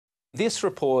This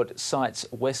report cites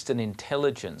Western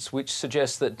intelligence, which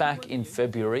suggests that back in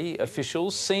February,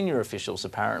 senior officials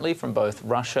apparently, from both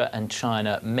Russia and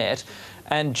China met,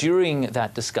 and during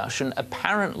that discussion,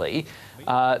 apparently,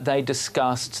 they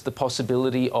discussed the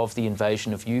possibility of the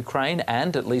invasion of Ukraine,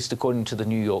 and, at least according to the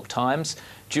New York Times,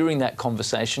 during that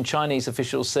conversation, Chinese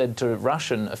officials said to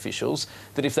Russian officials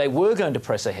that if they were going to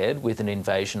press ahead with an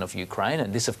invasion of Ukraine,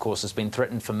 and this, of course, has been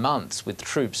threatened for months with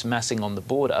troops massing on the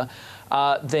border,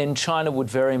 then China would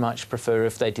very much prefer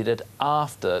if they did it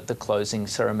after the closing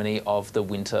ceremony of the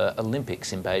Winter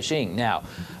Olympics in Beijing. Now,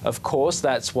 of course,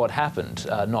 that's what happened.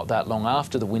 Not that long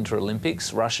after the Winter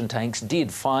Olympics, Russian tanks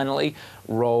did finally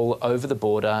roll over the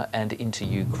border and into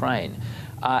Ukraine.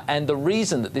 And the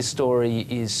reason that this story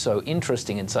is so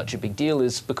interesting and such a big deal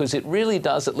is because it really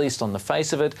does, at least on the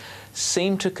face of it,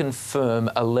 seem to confirm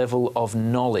a level of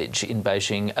knowledge in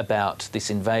Beijing about this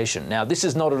invasion. Now, this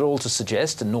is not at all to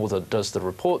suggest, and nor does the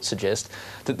report suggest,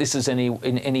 that this is in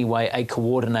any way a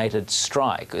coordinated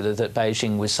strike, that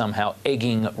Beijing was somehow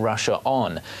egging Russia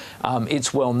on.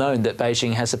 It's well known that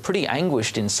Beijing has a pretty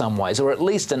anguished, in some ways, or at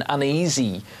least an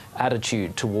uneasy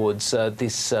attitude towards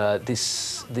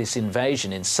this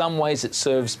invasion. In some ways, it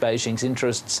serves Beijing's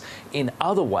interests. In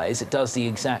other ways, it does the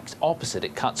exact opposite.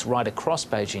 It cuts right across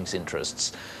Beijing's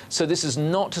interests. So this is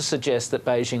not to suggest that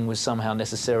Beijing was somehow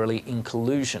necessarily in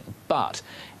collusion, but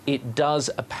it does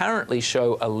apparently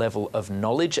show a level of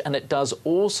knowledge, and it does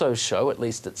also show, at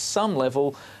least at some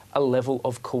level, a level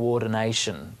of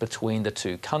coordination between the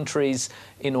two countries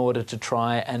in order to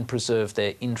try and preserve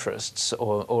their interests,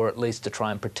 or at least to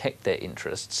try and protect their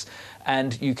interests.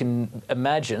 And you can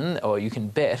imagine, or you can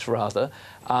bet rather,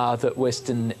 that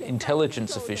Western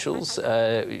intelligence officials,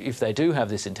 if they do have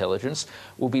this intelligence,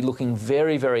 will be looking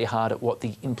very, very hard at what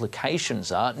the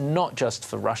implications are, not just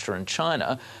for Russia and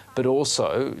China, but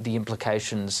also the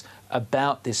implications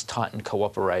about this tightened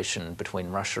cooperation between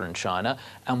Russia and China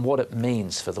and what it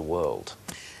means for the world.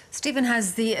 Stephen,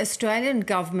 has the Australian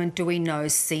government, do we know,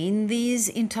 seen these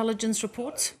intelligence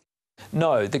reports?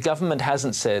 No, the government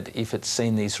hasn't said if it's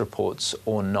seen these reports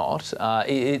or not.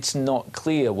 It's not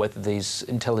clear whether these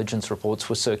intelligence reports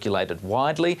were circulated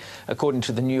widely. According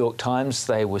to the New York Times,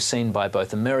 they were seen by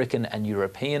both American and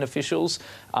European officials.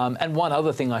 And one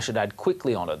other thing I should add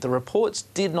quickly on it, the reports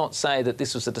did not say that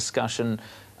this was a discussion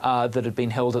that had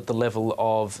been held at the level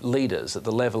of leaders, at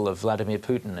the level of Vladimir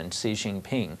Putin and Xi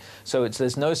Jinping. So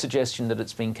there's no suggestion that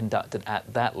it's being conducted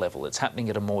at that level. It's happening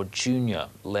at a more junior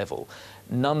level.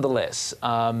 Nonetheless,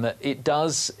 it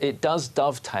does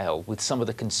dovetail with some of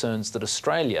the concerns that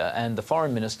Australia and the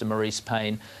Foreign Minister, Marise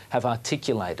Payne, have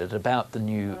articulated about the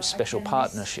new special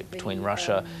partnership between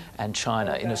Russia and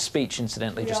China. In a speech,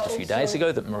 incidentally, just a few days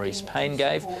ago that Marise Payne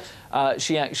gave,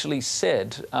 she actually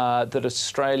said that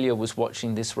Australia was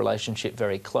watching this relationship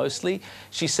very closely.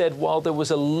 She said while there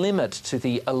was a limit to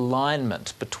the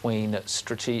alignment between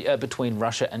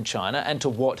Russia and China and to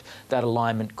what that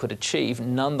alignment could achieve,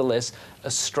 nonetheless,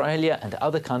 Australia and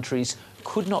other countries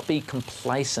could not be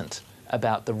complacent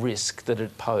about the risk that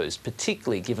it posed,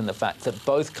 particularly given the fact that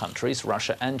both countries,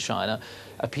 Russia and China,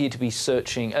 appear to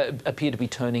be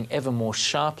turning ever more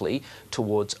sharply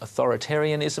towards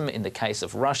authoritarianism, in the case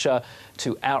of Russia,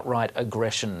 to outright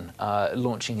aggression,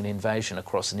 launching an invasion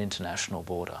across an international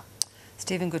border.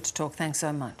 Stephen, good to talk. Thanks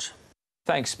so much.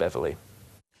 Thanks, Beverly.